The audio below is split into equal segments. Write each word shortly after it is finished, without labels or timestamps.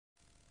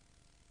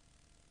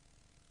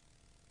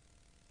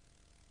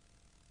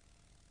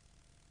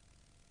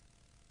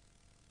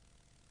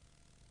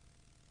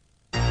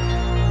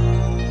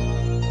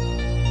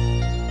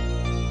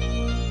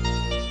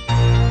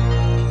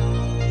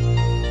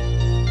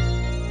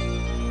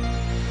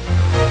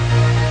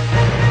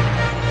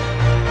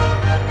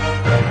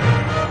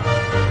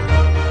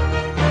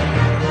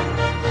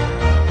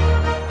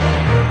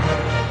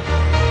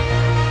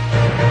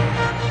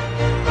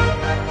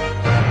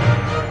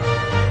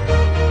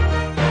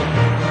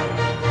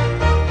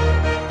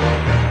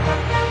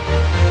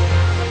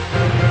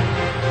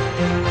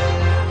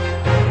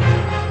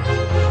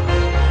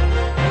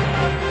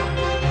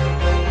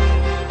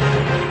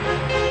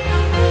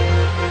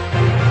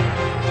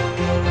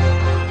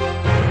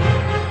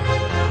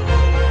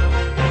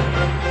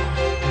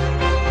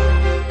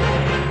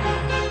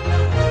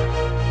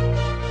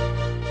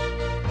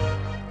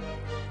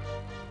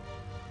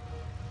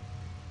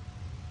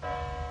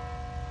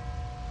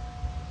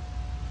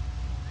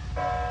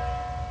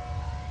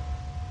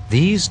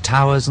These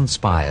towers and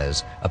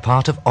spires are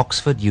part of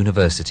Oxford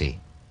University,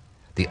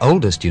 the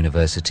oldest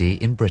university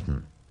in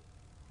Britain.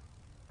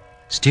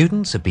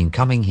 Students have been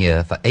coming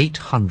here for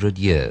 800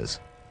 years.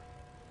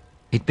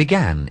 It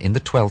began in the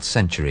 12th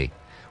century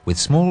with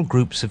small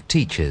groups of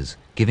teachers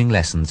giving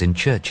lessons in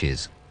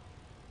churches.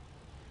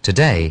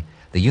 Today,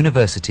 the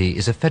university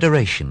is a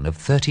federation of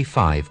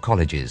 35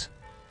 colleges,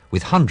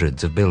 with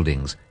hundreds of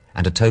buildings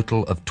and a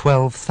total of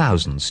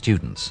 12,000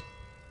 students.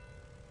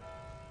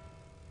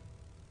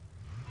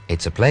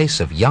 It's a place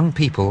of young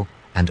people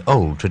and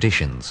old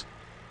traditions.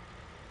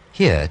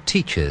 Here,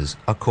 teachers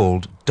are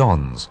called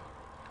dons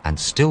and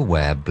still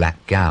wear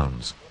black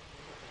gowns.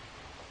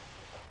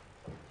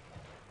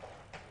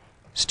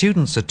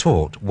 Students are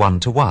taught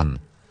one-to-one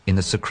in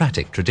the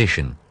Socratic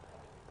tradition.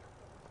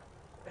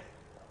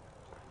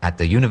 At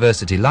the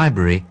university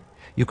library,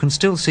 you can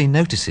still see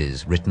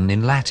notices written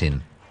in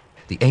Latin,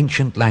 the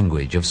ancient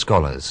language of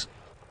scholars.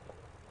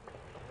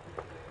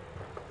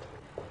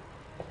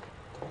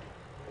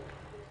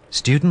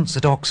 Students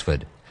at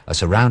Oxford are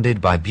surrounded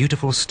by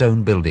beautiful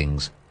stone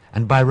buildings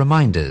and by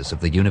reminders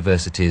of the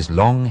university's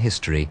long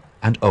history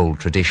and old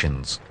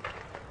traditions.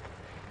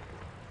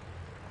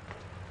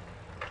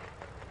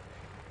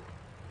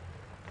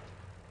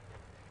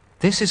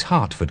 This is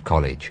Hertford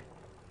College,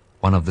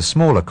 one of the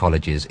smaller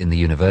colleges in the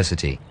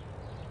university.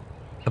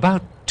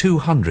 About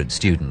 200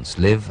 students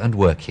live and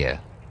work here.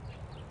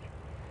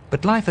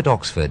 But life at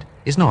Oxford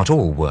is not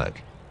all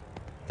work.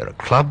 There are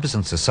clubs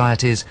and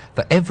societies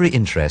for every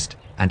interest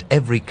and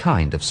every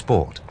kind of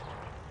sport.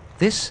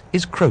 This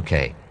is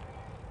croquet,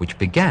 which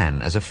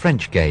began as a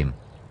French game,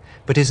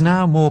 but is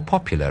now more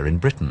popular in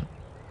Britain.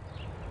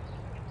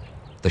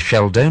 The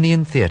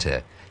Sheldonian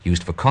Theatre,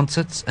 used for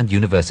concerts and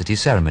university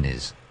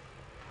ceremonies.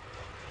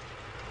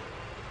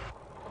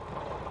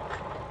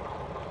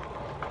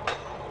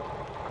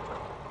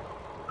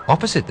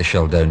 Opposite the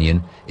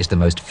Sheldonian is the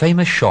most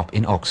famous shop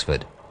in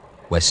Oxford,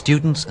 where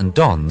students and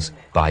dons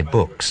buy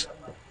books.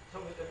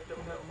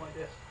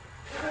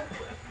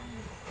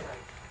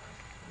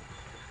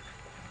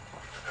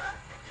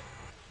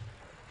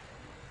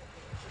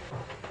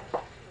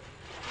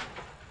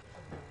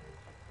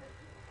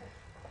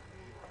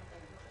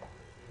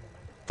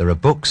 There are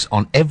books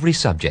on every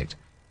subject,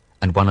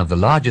 and one of the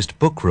largest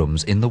book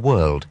rooms in the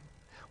world,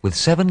 with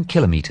 7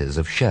 kilometers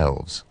of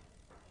shelves.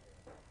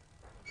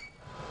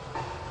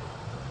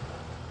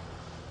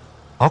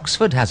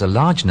 Oxford has a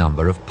large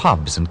number of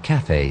pubs and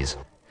cafes,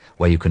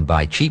 where you can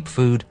buy cheap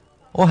food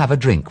or have a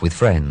drink with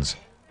friends.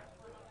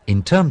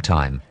 In term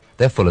time,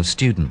 they're full of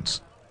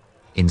students.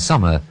 In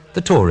summer,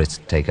 the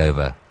tourists take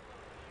over.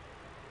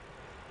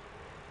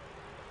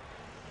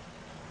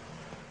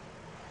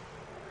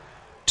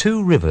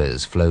 Two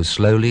rivers flow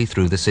slowly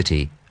through the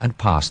city and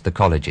past the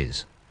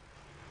colleges.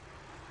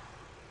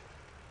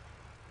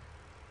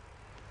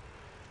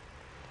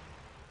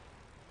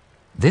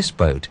 This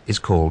boat is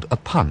called a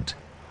punt.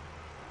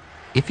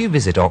 If you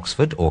visit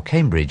Oxford or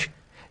Cambridge,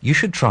 you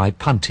should try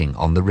punting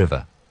on the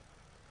river.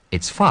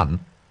 It's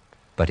fun,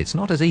 but it's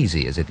not as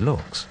easy as it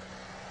looks.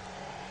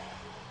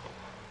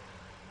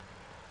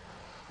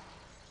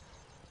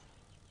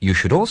 You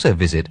should also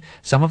visit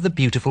some of the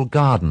beautiful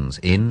gardens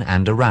in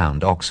and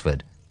around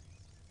Oxford.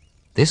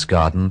 This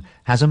garden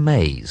has a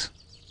maze.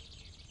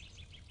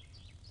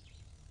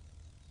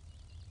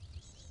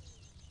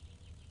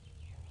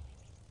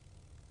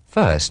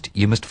 First,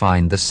 you must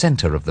find the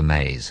centre of the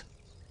maze.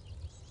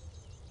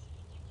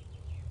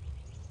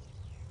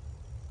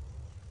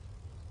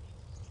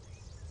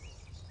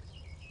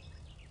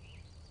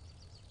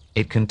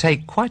 It can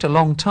take quite a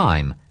long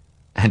time,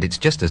 and it's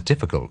just as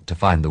difficult to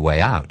find the way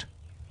out.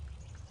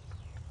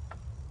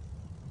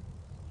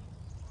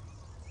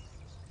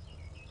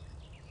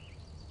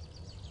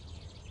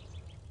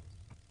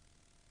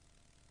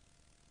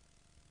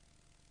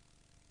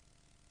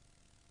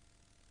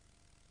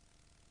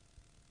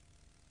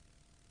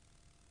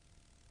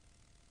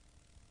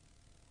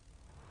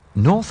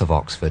 North of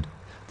Oxford,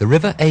 the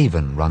River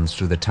Avon runs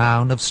through the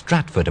town of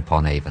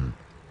Stratford-upon-Avon,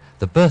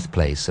 the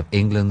birthplace of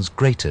England's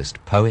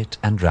greatest poet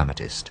and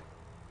dramatist.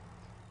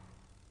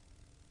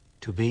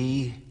 To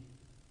be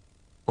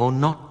or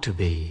not to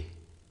be,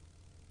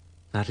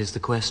 that is the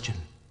question.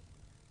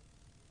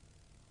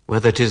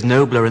 Whether 'tis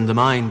nobler in the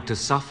mind to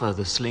suffer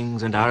the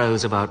slings and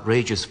arrows of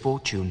outrageous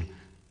fortune,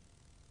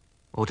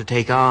 or to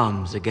take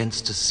arms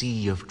against a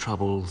sea of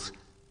troubles,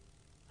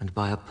 and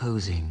by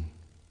opposing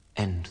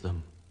end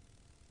them.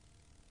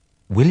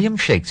 William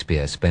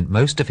Shakespeare spent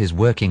most of his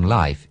working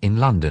life in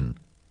London,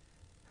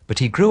 but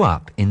he grew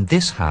up in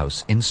this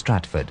house in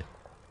Stratford,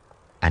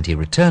 and he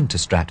returned to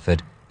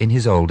Stratford in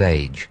his old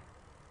age.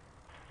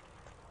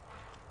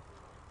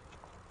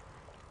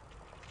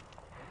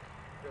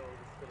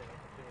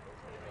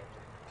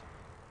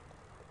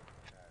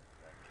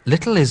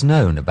 Little is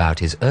known about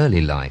his early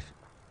life,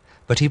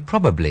 but he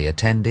probably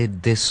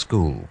attended this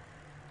school.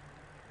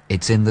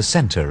 It's in the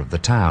centre of the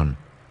town,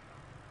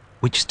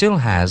 which still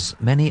has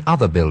many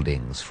other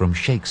buildings from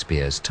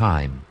Shakespeare's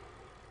time.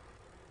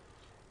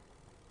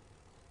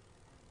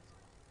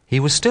 He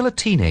was still a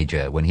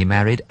teenager when he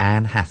married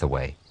Anne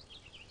Hathaway.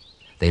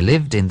 They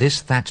lived in this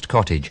thatched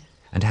cottage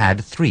and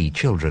had 3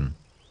 children.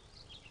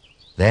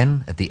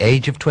 Then, at the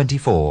age of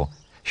 24,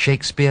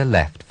 Shakespeare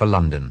left for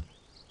London,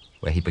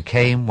 where he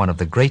became one of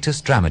the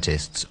greatest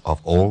dramatists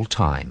of all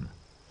time.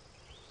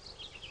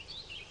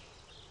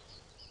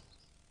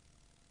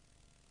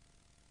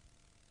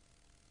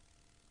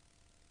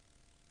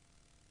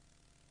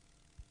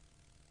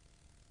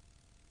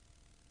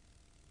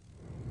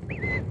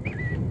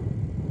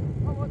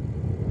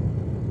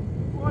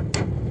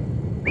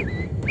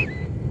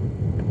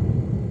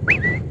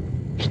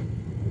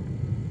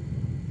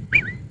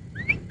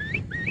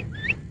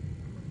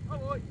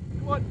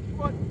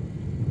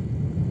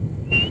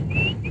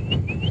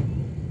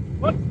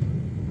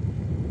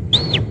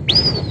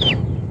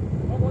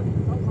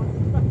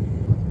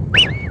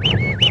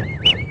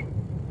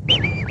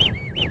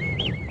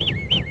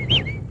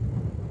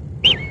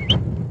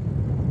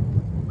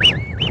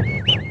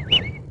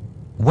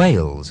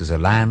 Wales is a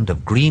land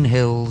of green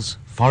hills,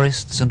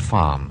 forests and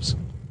farms.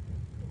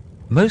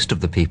 Most of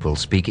the people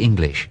speak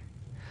English,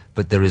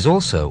 but there is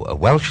also a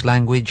Welsh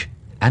language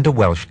and a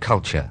Welsh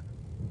culture.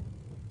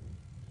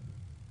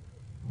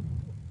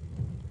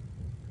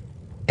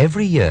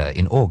 Every year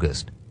in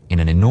August, in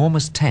an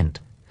enormous tent,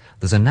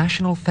 there's a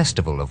national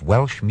festival of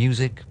Welsh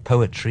music,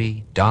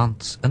 poetry,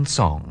 dance and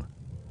song.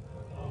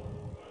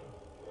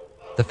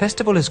 The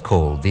festival is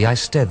called the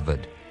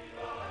Eisteddfod.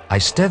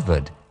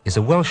 Eisteddfod is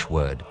a Welsh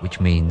word which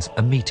means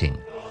a meeting.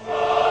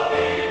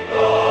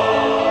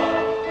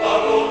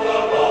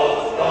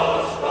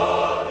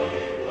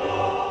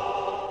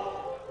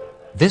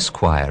 This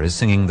choir is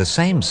singing the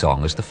same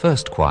song as the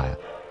first choir,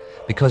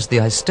 because the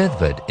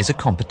Eisteddfod is a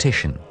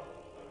competition.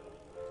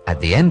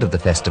 At the end of the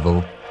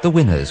festival, the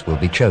winners will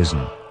be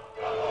chosen.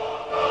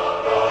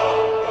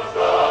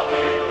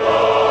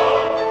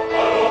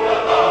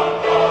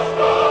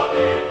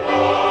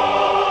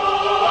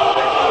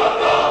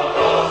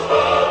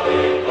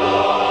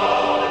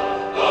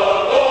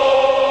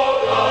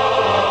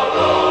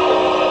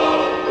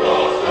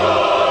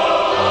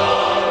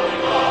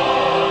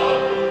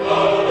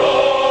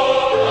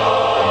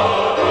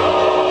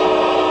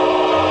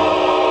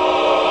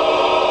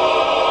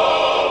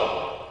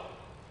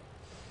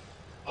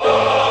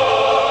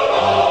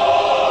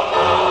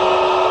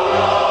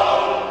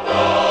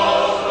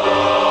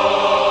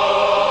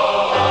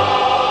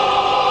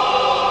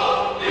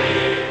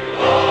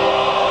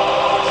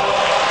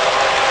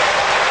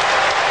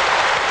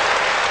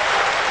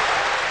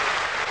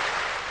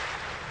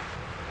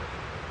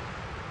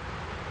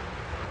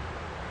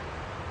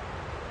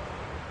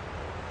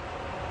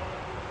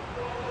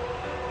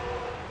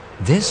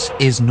 This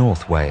is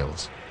North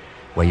Wales,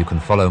 where you can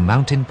follow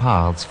mountain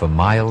paths for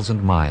miles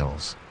and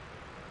miles.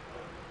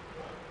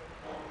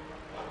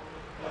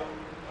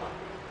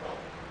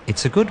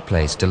 It's a good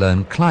place to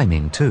learn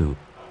climbing too,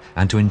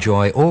 and to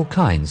enjoy all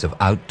kinds of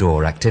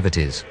outdoor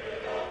activities.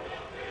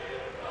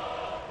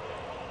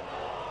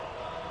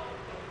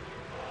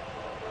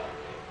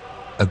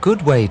 A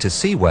good way to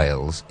see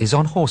Wales is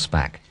on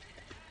horseback,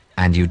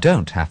 and you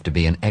don't have to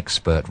be an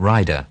expert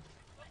rider.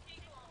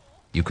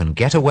 You can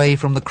get away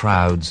from the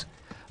crowds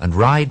and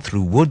ride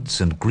through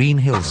woods and green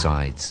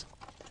hillsides,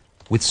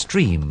 with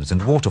streams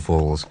and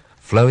waterfalls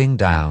flowing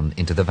down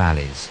into the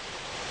valleys.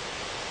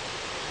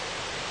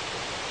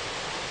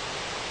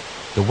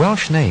 The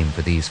Welsh name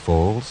for these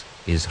falls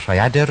is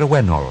Rhaeadr y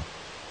Wennol.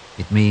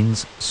 It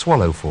means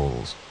Swallow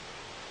Falls.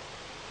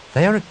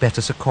 They are at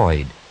Betws y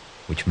Coed,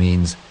 which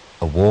means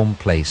a warm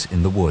place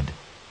in the wood.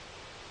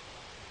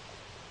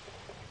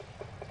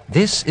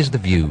 This is the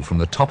view from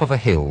the top of a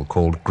hill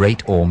called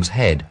Great Orme's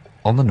Head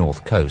on the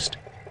north coast.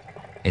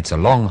 It's a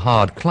long,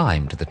 hard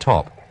climb to the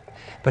top,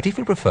 but if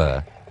you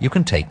prefer, you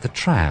can take the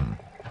tram.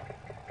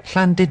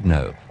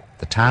 Llandudno,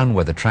 the town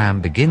where the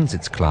tram begins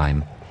its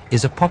climb,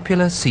 is a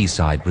popular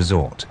seaside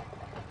resort.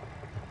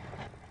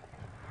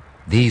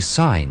 These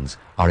signs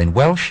are in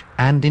Welsh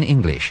and in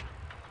English.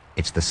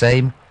 It's the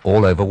same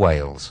all over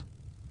Wales.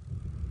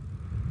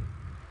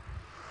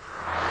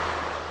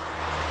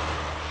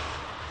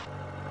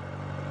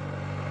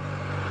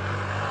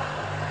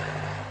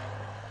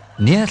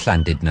 Near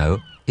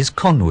Llandudno is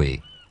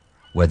Conwy,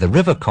 where the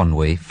River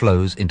Conwy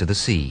flows into the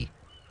sea.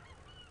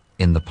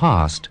 In the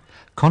past,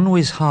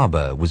 Conwy's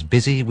harbour was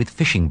busy with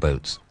fishing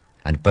boats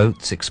and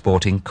boats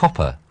exporting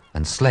copper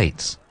and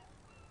slates.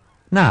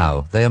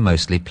 Now they are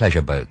mostly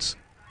pleasure boats.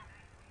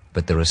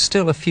 But there are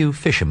still a few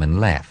fishermen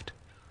left,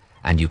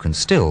 and you can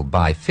still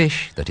buy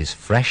fish that is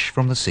fresh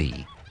from the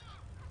sea.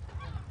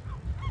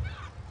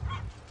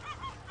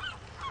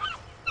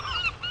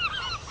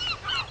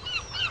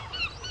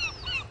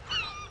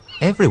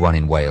 Everyone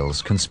in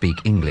Wales can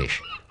speak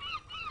English,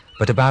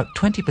 but about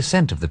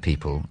 20% of the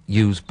people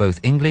use both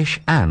English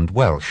and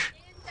Welsh.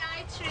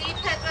 You've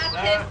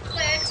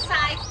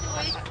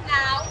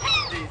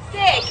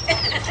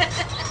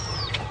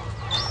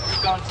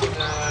gone to the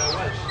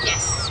Welsh?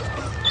 Yes.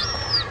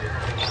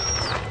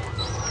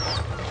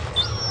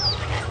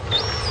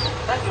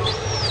 Thank you.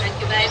 Thank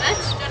you very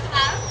much.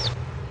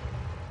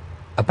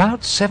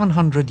 About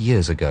 700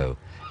 years ago,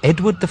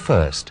 Edward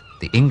I,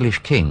 the English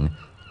king,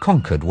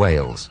 conquered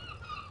Wales.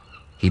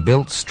 He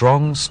built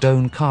strong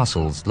stone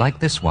castles like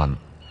this one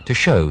to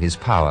show his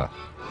power.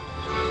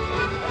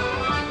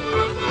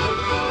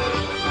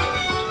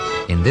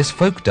 In this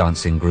folk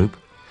dancing group,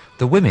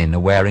 the women are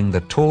wearing the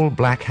tall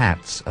black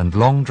hats and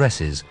long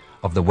dresses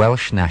of the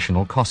Welsh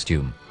national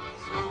costume.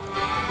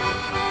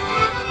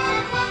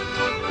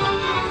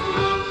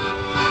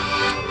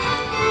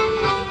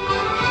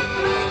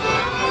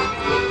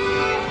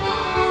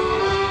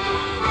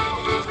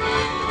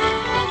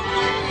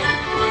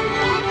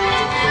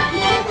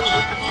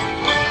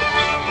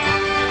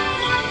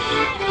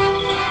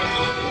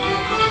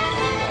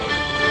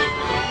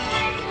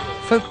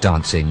 Folk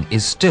dancing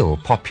is still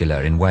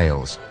popular in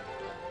Wales,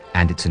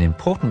 and it's an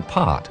important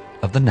part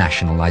of the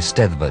national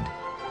Eisteddfod.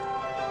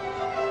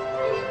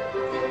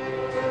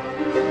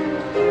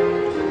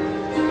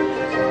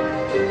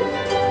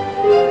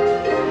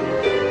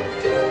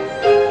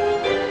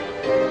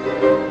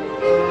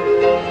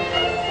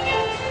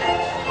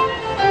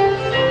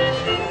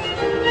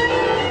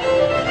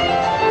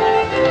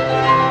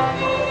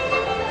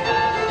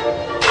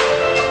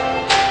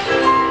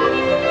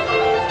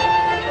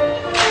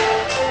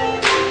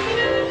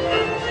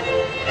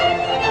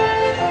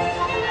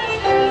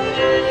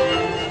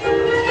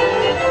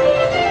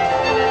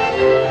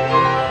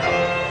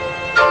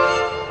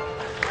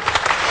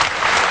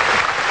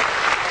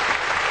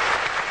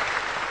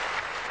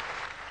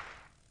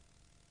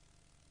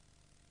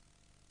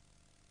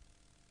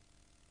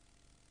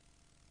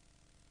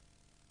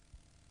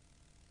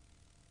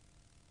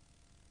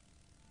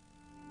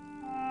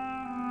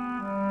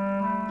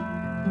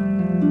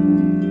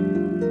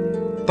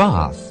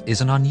 Bath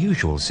is an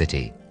unusual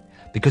city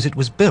because it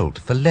was built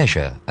for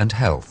leisure and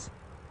health.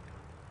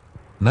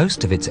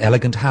 Most of its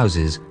elegant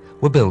houses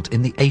were built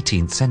in the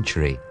 18th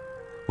century,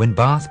 when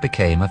Bath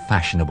became a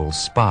fashionable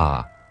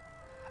spa,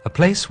 a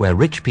place where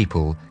rich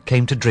people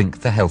came to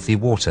drink the healthy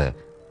water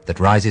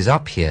that rises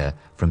up here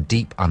from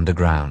deep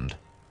underground.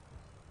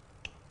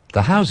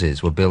 The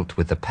houses were built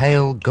with the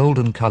pale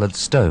golden-coloured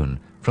stone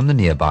from the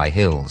nearby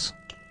hills.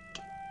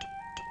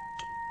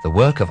 The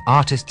work of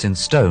artists in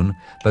stone,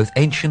 both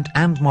ancient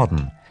and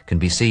modern, can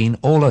be seen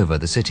all over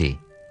the city.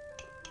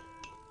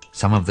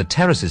 Some of the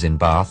terraces in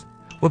Bath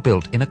were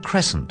built in a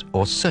crescent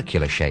or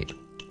circular shape.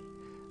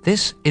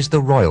 This is the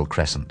Royal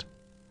Crescent,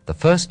 the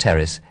first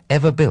terrace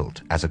ever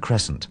built as a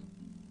crescent.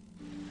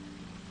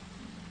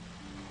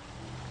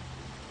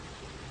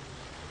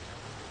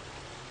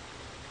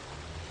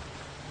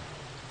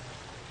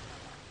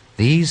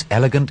 These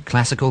elegant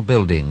classical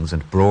buildings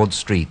and broad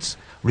streets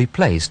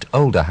replaced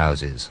older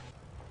houses.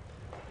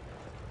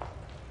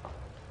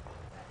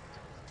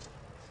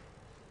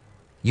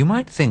 You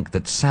might think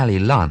that Sally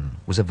Lunn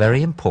was a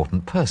very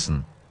important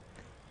person.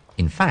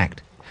 In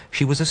fact,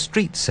 she was a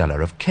street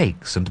seller of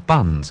cakes and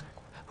buns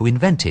who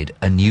invented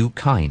a new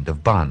kind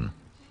of bun.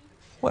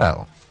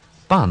 Well,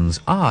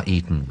 buns are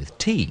eaten with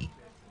tea,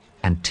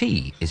 and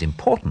tea is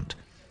important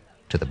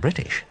to the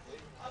British.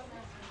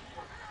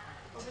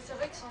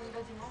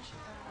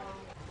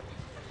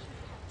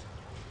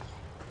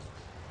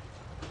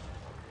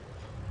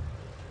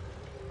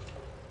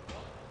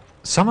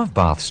 Some of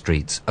Bath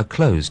streets are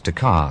closed to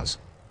cars,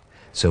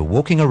 so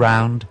walking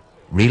around,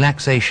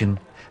 relaxation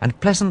and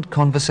pleasant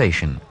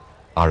conversation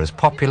are as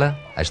popular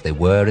as they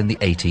were in the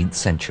 18th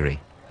century.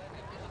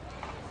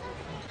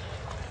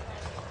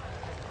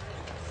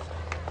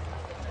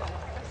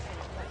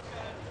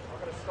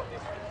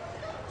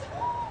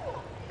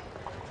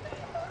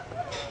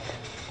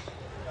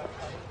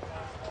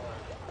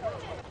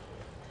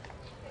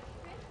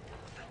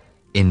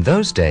 In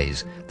those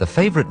days, the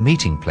favourite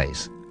meeting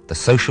place, the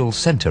social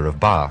centre of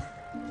Bath,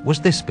 was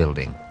this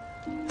building,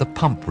 the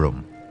Pump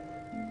Room.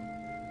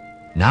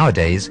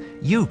 Nowadays,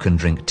 you can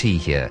drink tea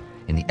here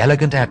in the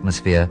elegant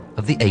atmosphere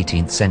of the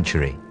 18th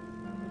century.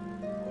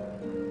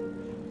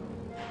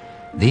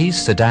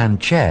 These sedan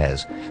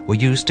chairs were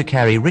used to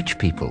carry rich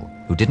people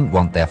who didn't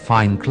want their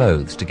fine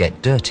clothes to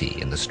get dirty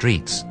in the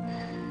streets.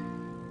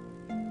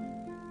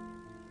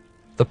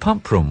 The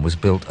Pump Room was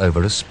built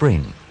over a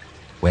spring,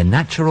 where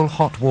natural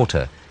hot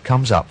water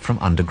comes up from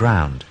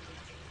underground.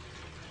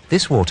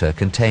 This water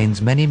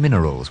contains many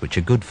minerals which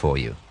are good for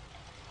you.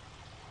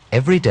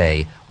 Every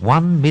day,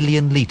 1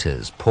 million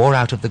litres pour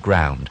out of the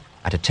ground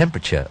at a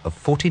temperature of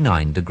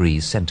 49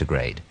 degrees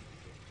centigrade.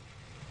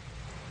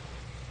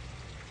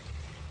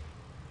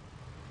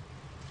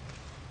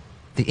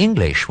 The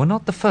English were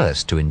not the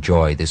first to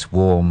enjoy this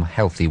warm,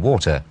 healthy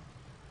water.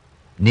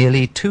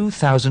 Nearly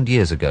 2,000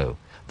 years ago,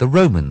 the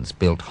Romans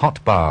built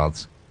hot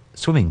baths,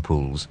 swimming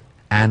pools,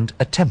 and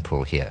a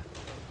temple here.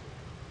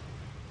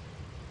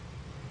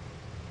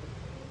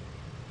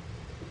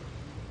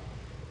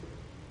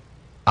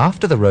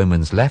 After the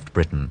Romans left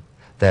Britain,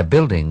 their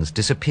buildings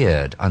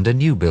disappeared under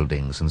new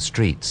buildings and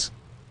streets.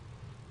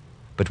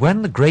 But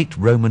when the Great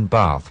Roman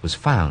Bath was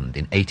found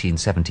in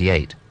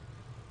 1878,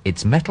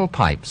 its metal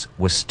pipes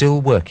were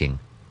still working,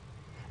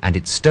 and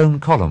its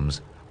stone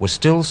columns were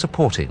still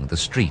supporting the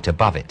street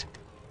above it.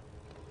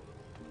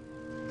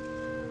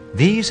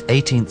 These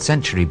 18th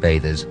century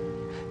bathers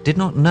did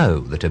not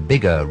know that a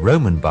bigger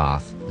Roman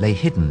bath lay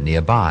hidden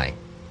nearby.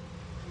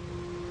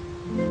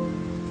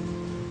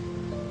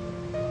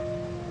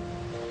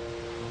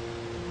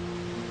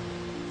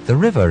 The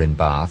river in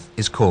Bath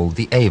is called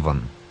the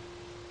Avon,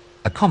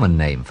 a common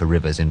name for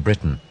rivers in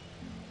Britain.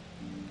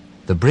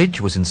 The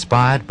bridge was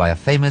inspired by a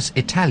famous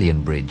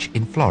Italian bridge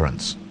in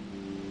Florence.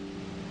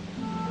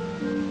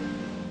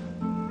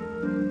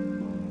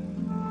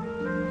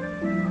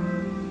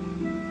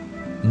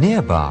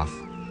 Near Bath,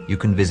 you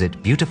can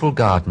visit beautiful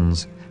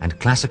gardens and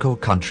classical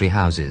country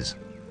houses.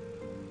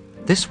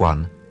 This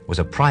one was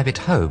a private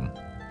home,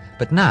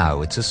 but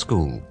now it's a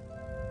school.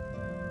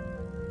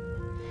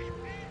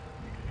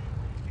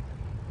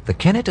 The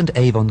Kennet and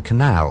Avon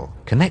Canal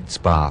connects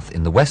Bath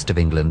in the west of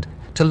England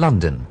to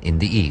London in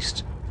the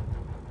east.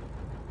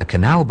 A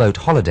canal boat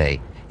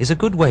holiday is a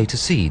good way to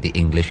see the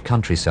English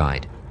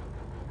countryside.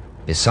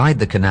 Beside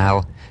the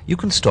canal, you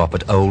can stop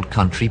at old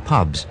country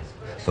pubs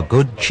for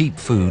good cheap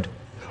food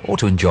or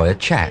to enjoy a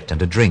chat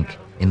and a drink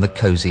in the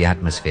cosy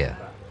atmosphere.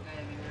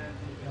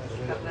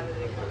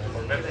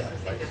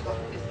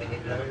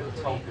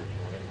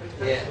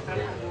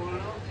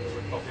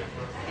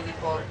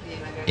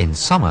 In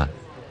summer,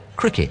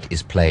 cricket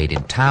is played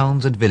in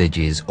towns and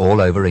villages all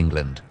over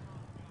England.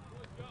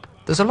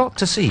 There's a lot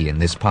to see in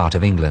this part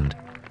of England.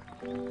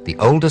 The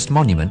oldest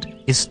monument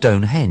is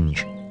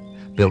Stonehenge,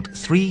 built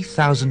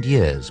 3,000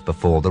 years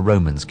before the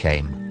Romans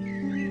came.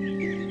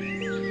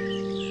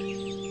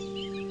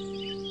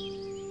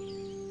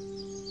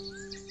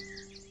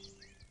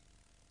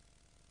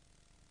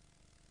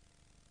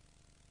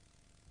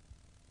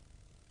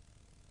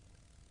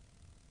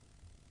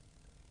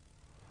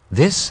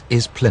 This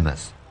is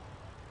Plymouth.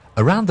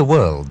 Around the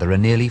world there are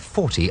nearly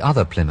 40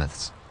 other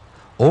Plymouths,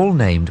 all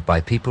named by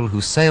people who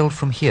sailed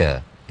from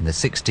here in the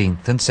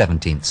 16th and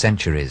 17th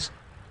centuries.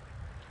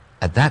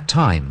 At that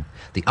time,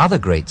 the other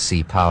great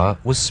sea power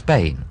was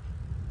Spain.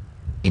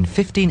 In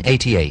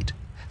 1588,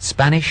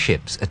 Spanish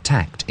ships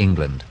attacked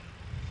England.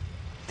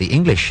 The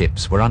English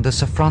ships were under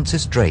Sir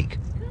Francis Drake,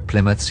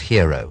 Plymouth's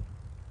hero.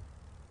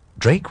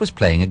 Drake was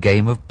playing a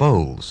game of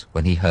bowls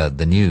when he heard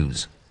the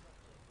news.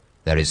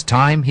 "There is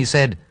time," he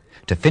said,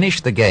 "to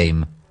finish the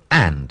game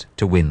and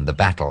to win the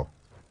battle."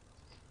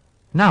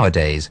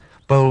 Nowadays,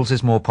 bowls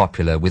is more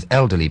popular with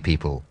elderly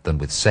people than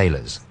with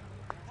sailors.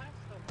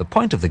 The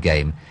point of the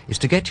game is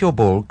to get your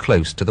ball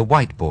close to the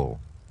white ball.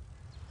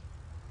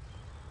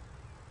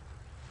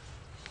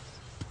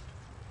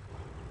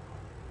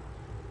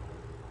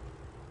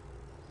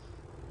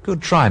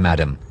 Good try,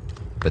 madam,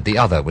 but the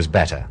other was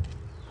better.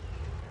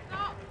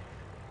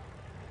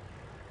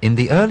 In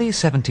the early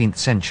 17th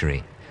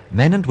century,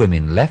 men and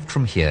women left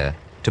from here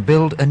to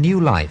build a new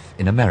life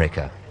in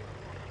America.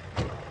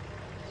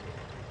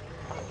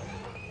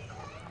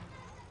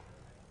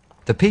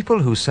 The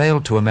people who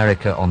sailed to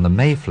America on the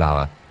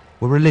Mayflower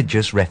were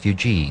religious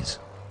refugees.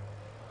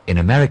 In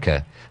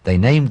America, they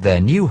named their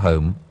new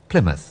home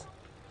Plymouth.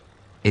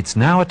 It's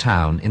now a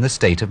town in the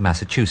state of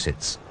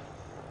Massachusetts.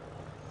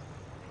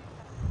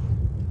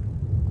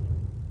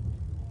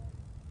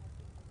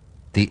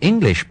 The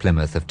English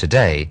Plymouth of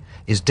today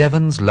is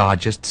Devon's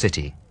largest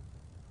city.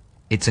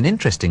 It's an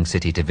interesting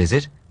city to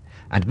visit,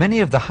 and many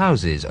of the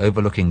houses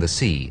overlooking the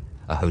sea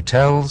are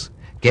hotels,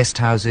 guest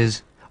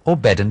houses, or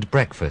bed and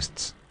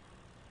breakfasts.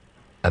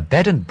 A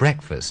bed and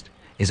breakfast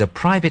is a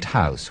private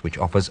house which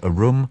offers a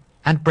room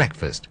and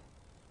breakfast.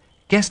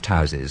 Guest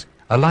houses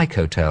are like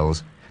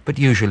hotels, but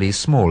usually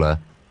smaller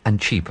and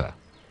cheaper.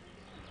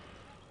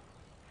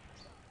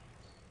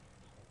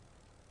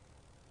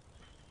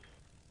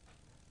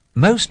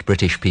 Most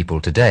British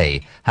people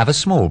today have a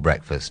small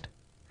breakfast,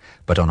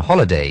 but on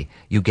holiday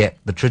you get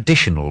the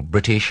traditional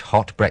British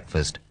hot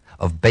breakfast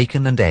of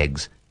bacon and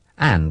eggs,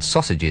 and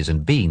sausages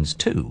and beans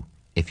too,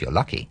 if you're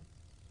lucky.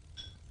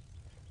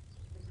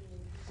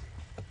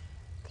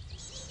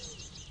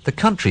 The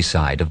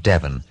countryside of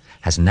Devon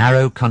has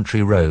narrow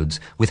country roads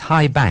with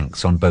high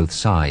banks on both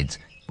sides,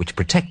 which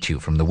protect you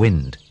from the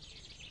wind.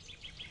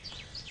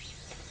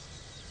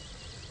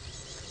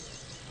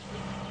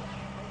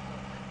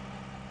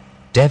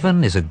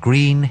 Devon is a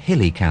green,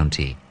 hilly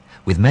county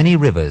with many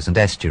rivers and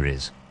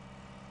estuaries.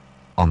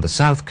 On the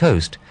south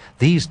coast,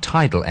 these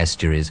tidal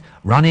estuaries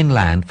run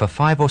inland for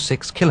 5 or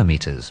 6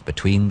 kilometres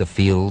between the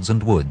fields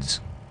and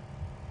woods.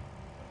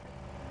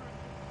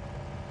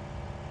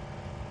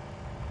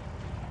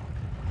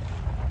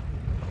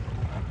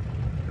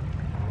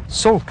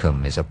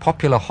 Salcombe is a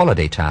popular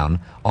holiday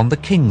town on the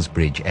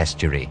Kingsbridge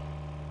estuary.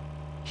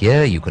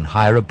 Here you can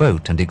hire a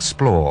boat and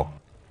explore.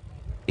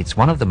 It's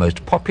one of the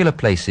most popular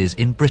places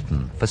in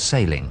Britain for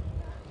sailing.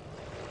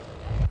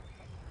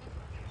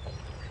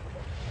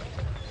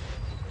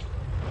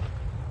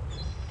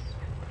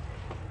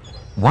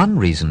 One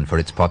reason for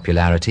its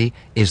popularity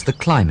is the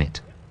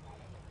climate.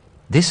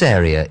 This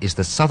area is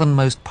the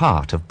southernmost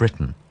part of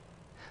Britain,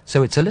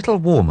 so it's a little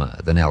warmer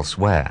than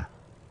elsewhere.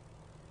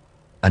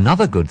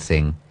 Another good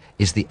thing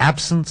is the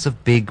absence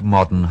of big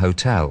modern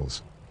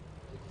hotels.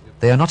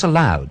 They are not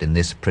allowed in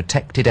this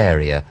protected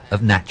area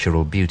of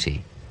natural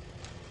beauty.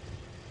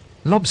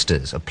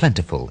 Lobsters are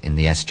plentiful in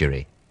the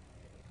estuary.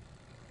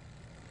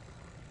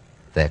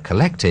 They're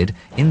collected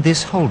in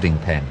this holding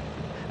pen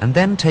and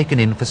then taken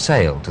in for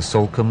sale to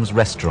Salcomb's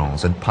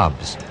restaurants and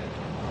pubs.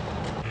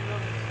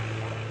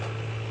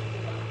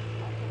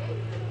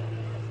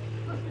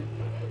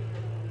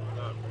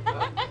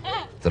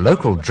 The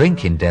local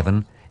drink in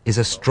Devon is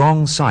a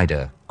strong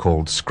cider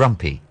called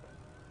Scrumpy.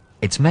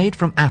 It's made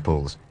from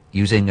apples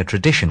using a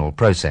traditional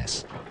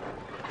process.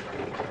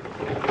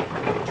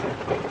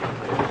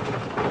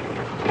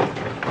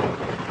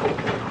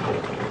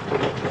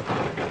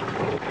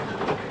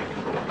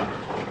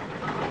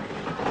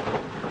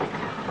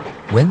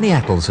 When the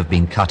apples have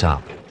been cut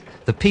up,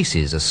 the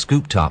pieces are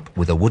scooped up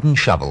with a wooden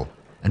shovel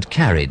and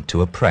carried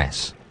to a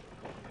press.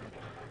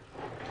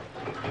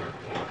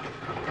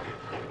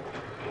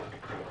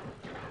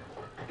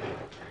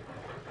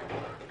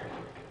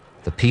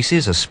 The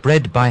pieces are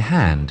spread by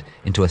hand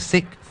into a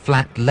thick,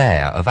 flat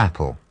layer of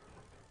apple.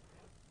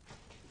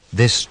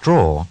 This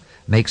straw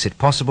makes it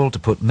possible to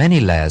put many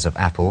layers of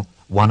apple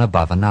one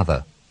above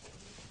another.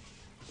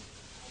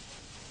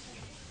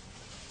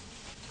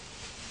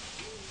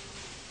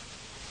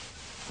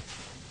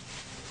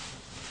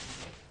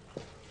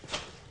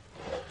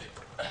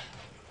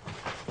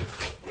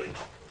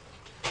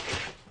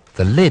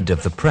 The lid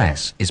of the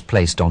press is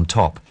placed on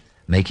top,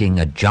 making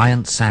a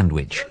giant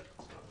sandwich.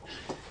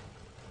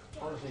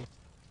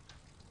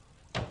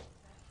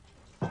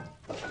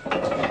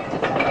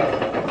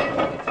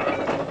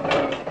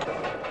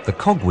 The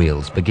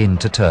cogwheels begin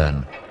to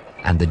turn,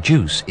 and the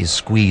juice is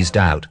squeezed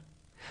out,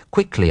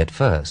 quickly at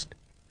first,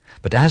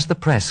 but as the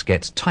press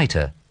gets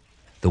tighter,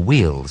 the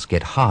wheels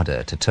get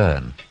harder to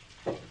turn.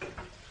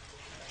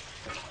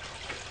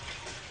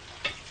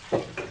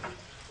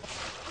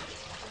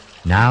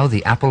 Now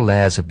the apple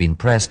layers have been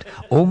pressed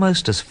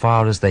almost as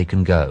far as they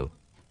can go.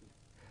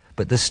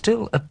 But there's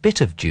still a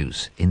bit of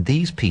juice in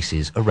these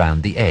pieces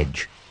around the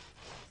edge.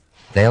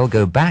 They'll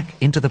go back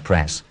into the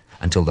press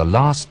until the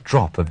last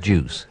drop of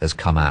juice has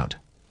come out.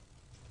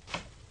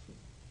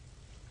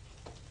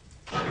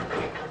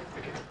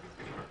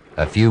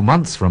 A few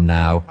months from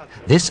now,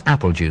 this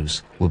apple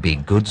juice will be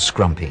good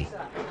scrumpy.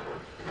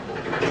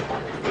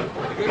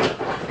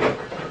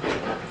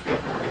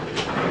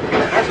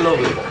 That's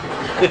lovely.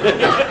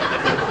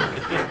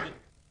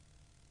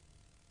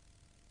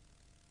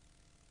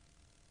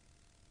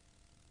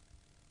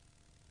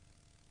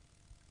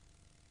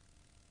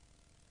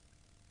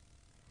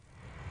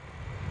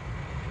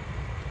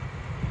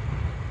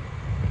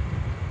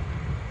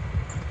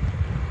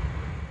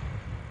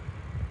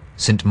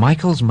 St.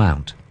 Michael's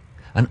Mount,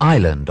 an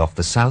island off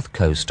the south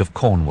coast of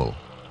Cornwall.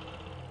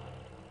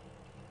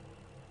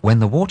 When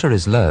the water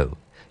is low,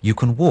 you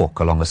can walk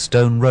along a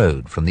stone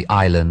road from the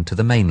island to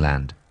the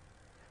mainland.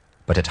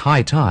 But at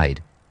high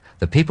tide,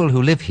 the people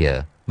who live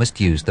here must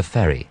use the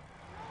ferry.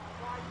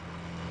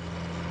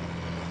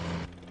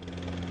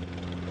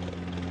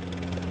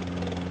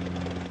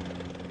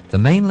 The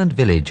mainland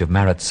village of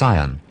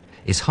Maratsian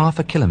is half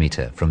a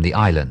kilometre from the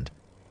island.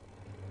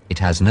 It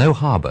has no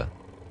harbour,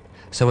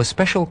 so a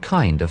special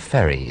kind of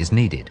ferry is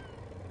needed.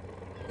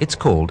 It's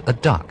called a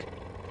duck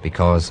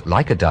because,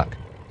 like a duck,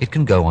 it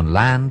can go on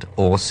land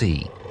or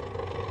sea.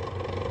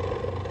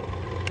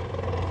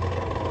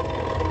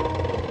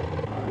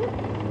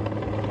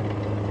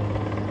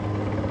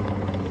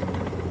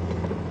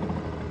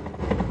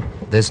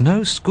 There's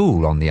no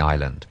school on the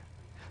island,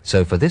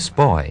 so for this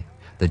boy,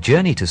 the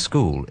journey to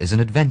school is an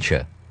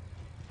adventure.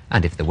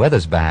 And if the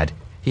weather's bad,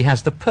 he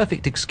has the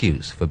perfect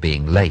excuse for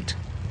being late.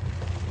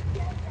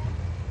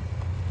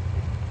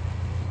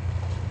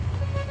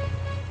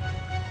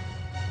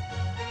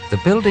 The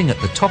building at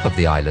the top of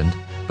the island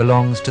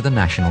belongs to the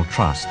National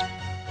Trust,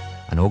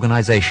 an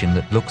organisation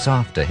that looks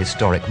after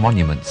historic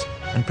monuments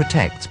and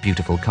protects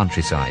beautiful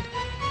countryside.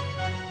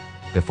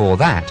 Before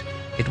that,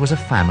 it was a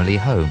family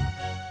home.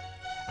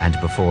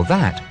 And before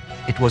that,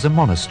 it was a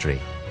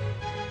monastery.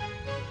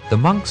 The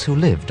monks who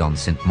lived on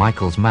St.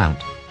 Michael's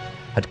Mount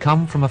had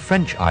come from a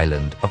French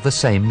island of the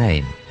same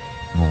name,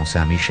 Mont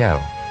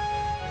Saint-Michel.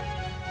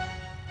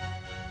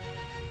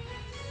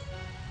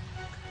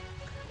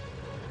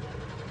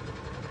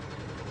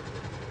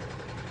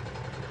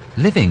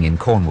 Living in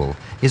Cornwall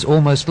is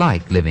almost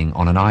like living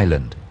on an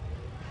island.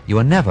 You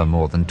are never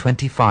more than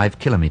 25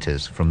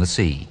 kilometres from the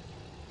sea.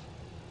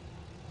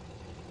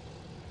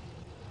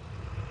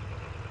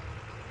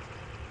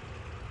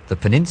 The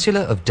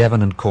peninsula of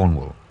Devon and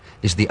Cornwall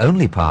is the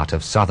only part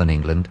of southern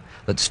England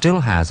that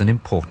still has an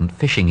important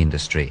fishing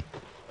industry.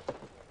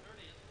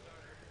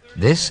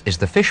 This is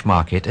the fish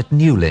market at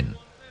Newlyn.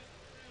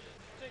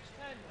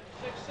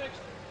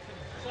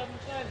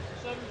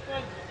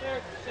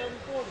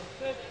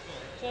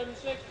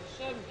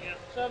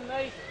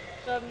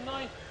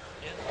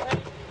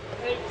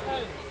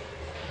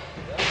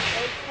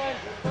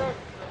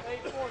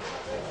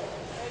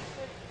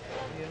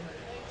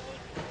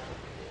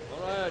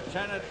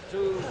 10 at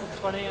 2,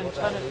 20 and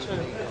 10 at 2.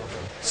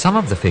 Some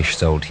of the fish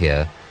sold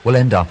here will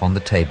end up on the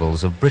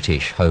tables of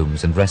British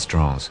homes and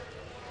restaurants.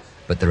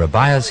 But there are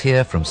buyers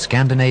here from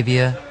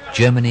Scandinavia,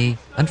 Germany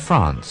and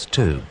France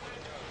too.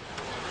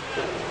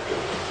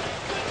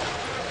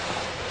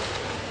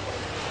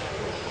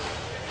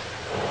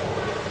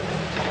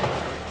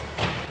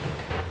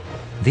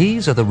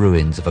 These are the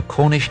ruins of a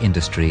Cornish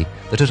industry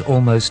that has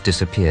almost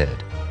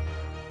disappeared.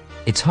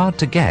 It's hard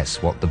to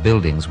guess what the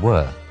buildings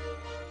were.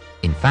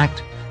 In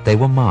fact, they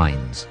were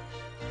mines.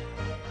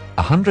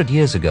 100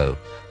 years ago,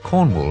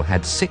 Cornwall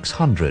had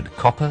 600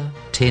 copper,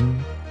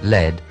 tin,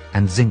 lead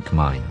and zinc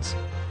mines.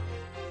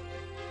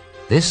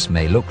 This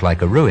may look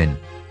like a ruin,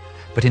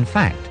 but in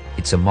fact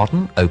it's a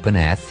modern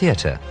open-air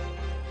theatre.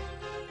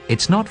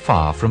 It's not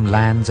far from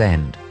Land's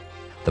End,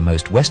 the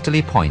most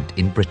westerly point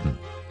in Britain,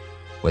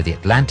 where the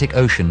Atlantic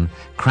Ocean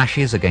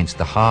crashes against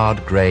the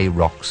hard grey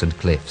rocks and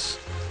cliffs.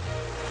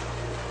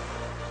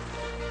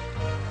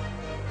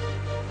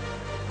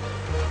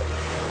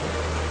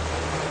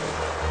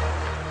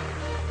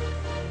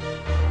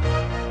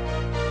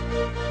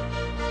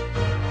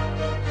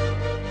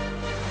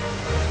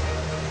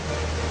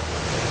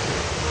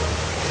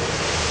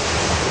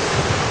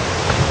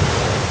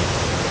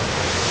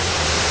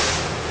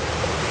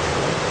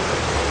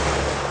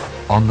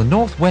 On the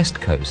northwest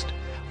coast,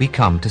 we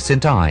come to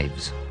St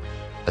Ives,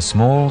 a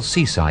small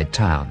seaside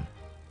town.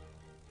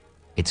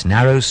 Its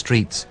narrow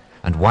streets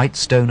and white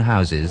stone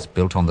houses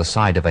built on the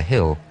side of a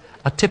hill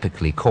are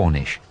typically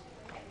Cornish.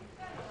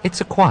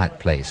 It's a quiet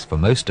place for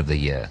most of the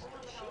year,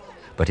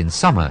 but in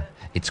summer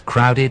it's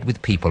crowded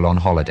with people on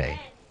holiday.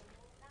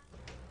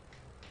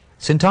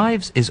 St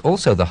Ives is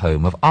also the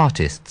home of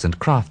artists and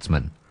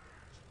craftsmen.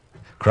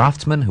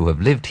 Craftsmen who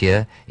have lived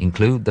here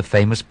include the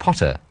famous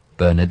potter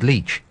Bernard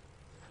Leach,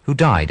 who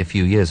died a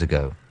few years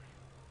ago.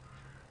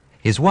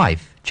 His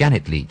wife,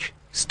 Janet Leach,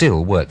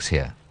 still works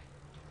here.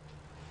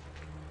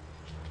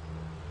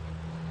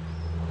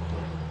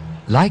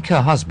 Like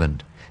her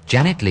husband,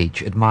 Janet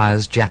Leach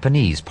admires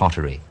Japanese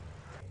pottery.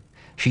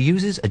 She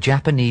uses a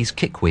Japanese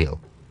kickwheel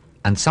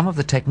and some of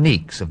the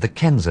techniques of the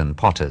Kenzan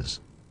potters.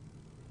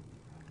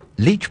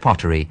 Leach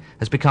pottery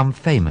has become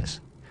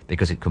famous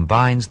because it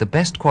combines the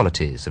best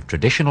qualities of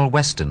traditional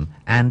Western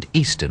and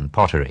Eastern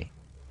pottery.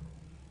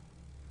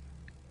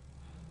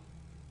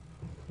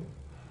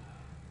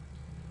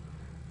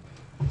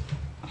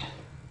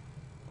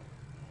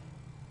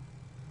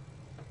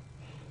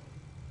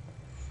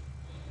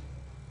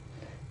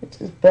 It's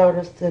about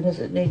as thin as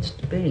it needs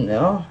to be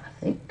now, I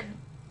think.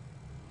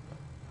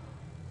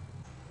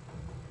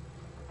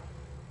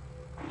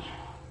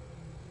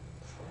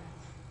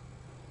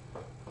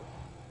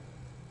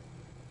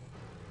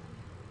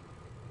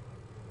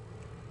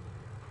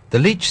 The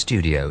Leach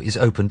studio is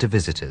open to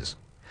visitors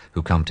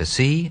who come to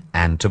see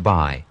and to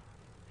buy.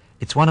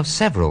 It's one of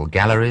several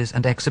galleries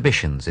and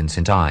exhibitions in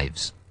St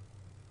Ives.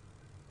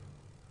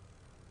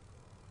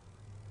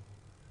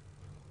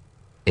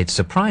 It's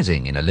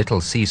surprising in a little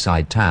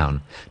seaside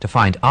town to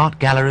find art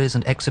galleries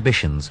and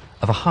exhibitions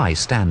of a high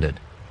standard.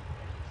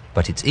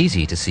 But it's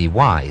easy to see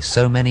why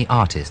so many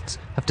artists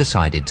have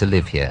decided to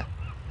live here.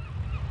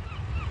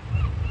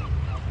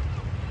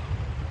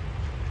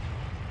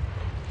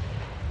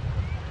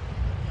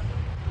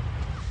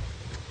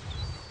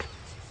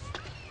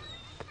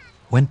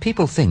 When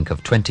people think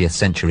of 20th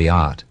century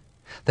art,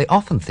 they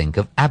often think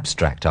of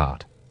abstract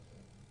art.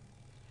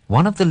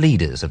 One of the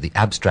leaders of the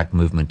abstract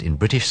movement in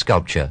British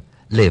sculpture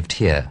lived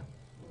here.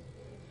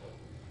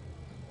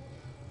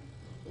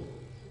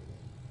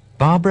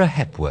 Barbara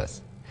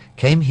Hepworth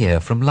came here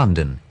from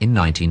London in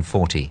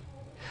 1940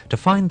 to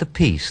find the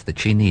peace that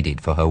she needed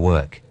for her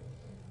work.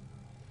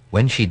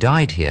 When she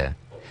died here,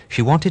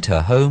 she wanted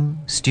her home,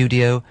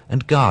 studio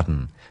and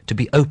garden to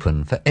be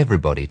open for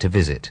everybody to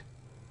visit.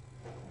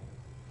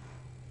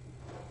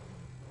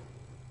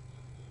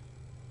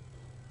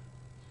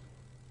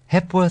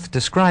 Hepworth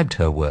described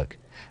her work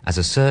as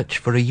a search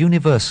for a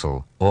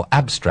universal or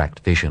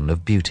abstract vision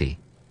of beauty.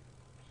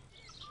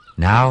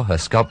 Now her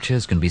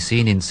sculptures can be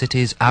seen in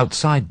cities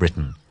outside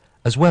Britain,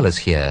 as well as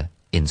here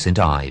in St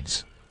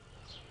Ives.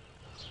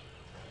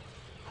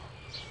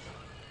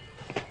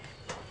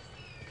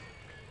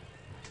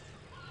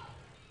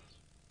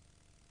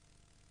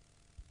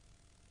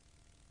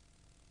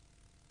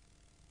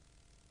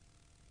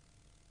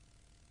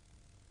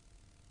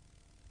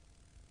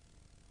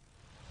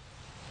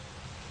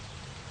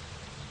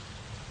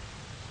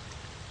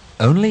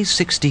 Only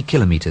 60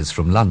 kilometres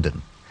from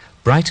London,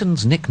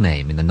 Brighton's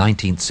nickname in the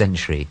 19th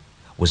century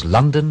was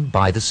London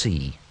by the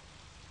Sea.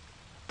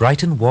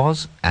 Brighton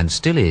was, and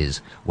still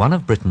is, one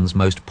of Britain's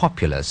most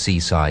popular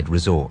seaside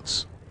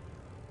resorts.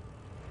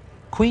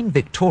 Queen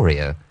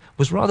Victoria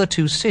was rather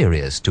too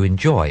serious to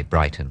enjoy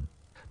Brighton,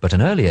 but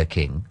an earlier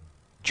king,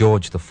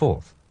 George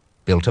IV,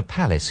 built a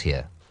palace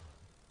here.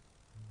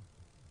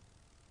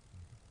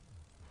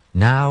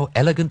 Now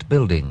elegant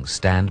buildings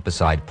stand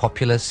beside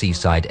popular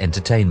seaside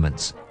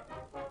entertainments.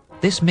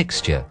 This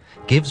mixture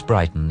gives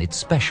Brighton its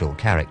special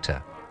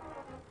character.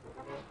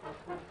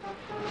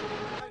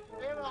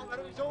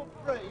 It's all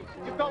free.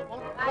 You've got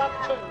one, grab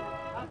two.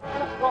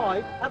 That's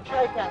right. Have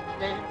shake hands,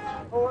 then.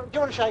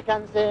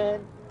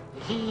 Shaikansen.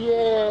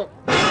 Yeah.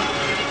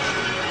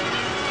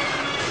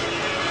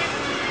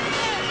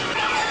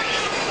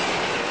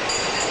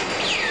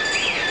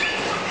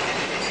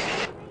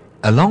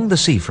 Along the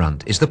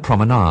seafront is the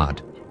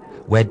promenade,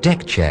 where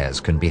deck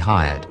chairs can be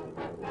hired.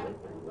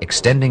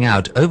 Extending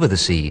out over the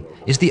sea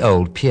is the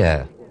Old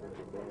Pier,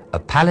 a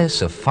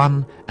palace of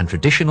fun and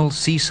traditional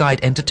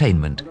seaside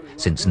entertainment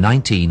since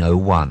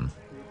 1901.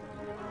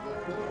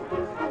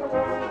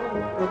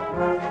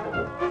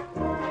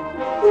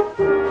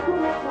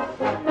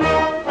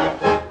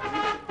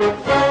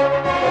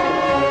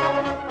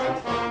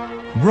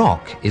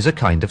 Rock is a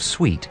kind of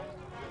sweet.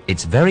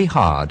 It's very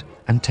hard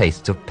and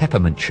tastes of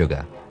peppermint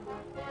sugar.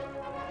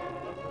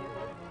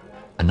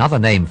 Another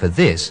name for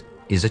this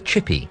is a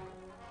chippy.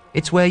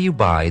 It's where you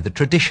buy the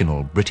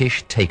traditional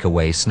British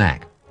takeaway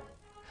snack.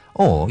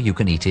 Or you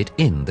can eat it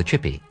in the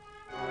chippy.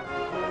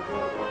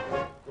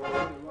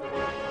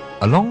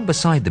 Along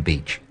beside the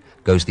beach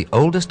goes the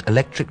oldest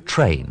electric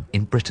train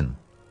in Britain.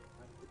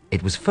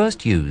 It was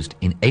first used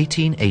in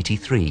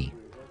 1883,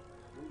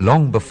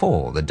 long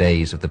before the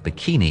days of the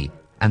bikini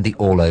and the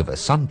all-over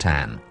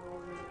suntan.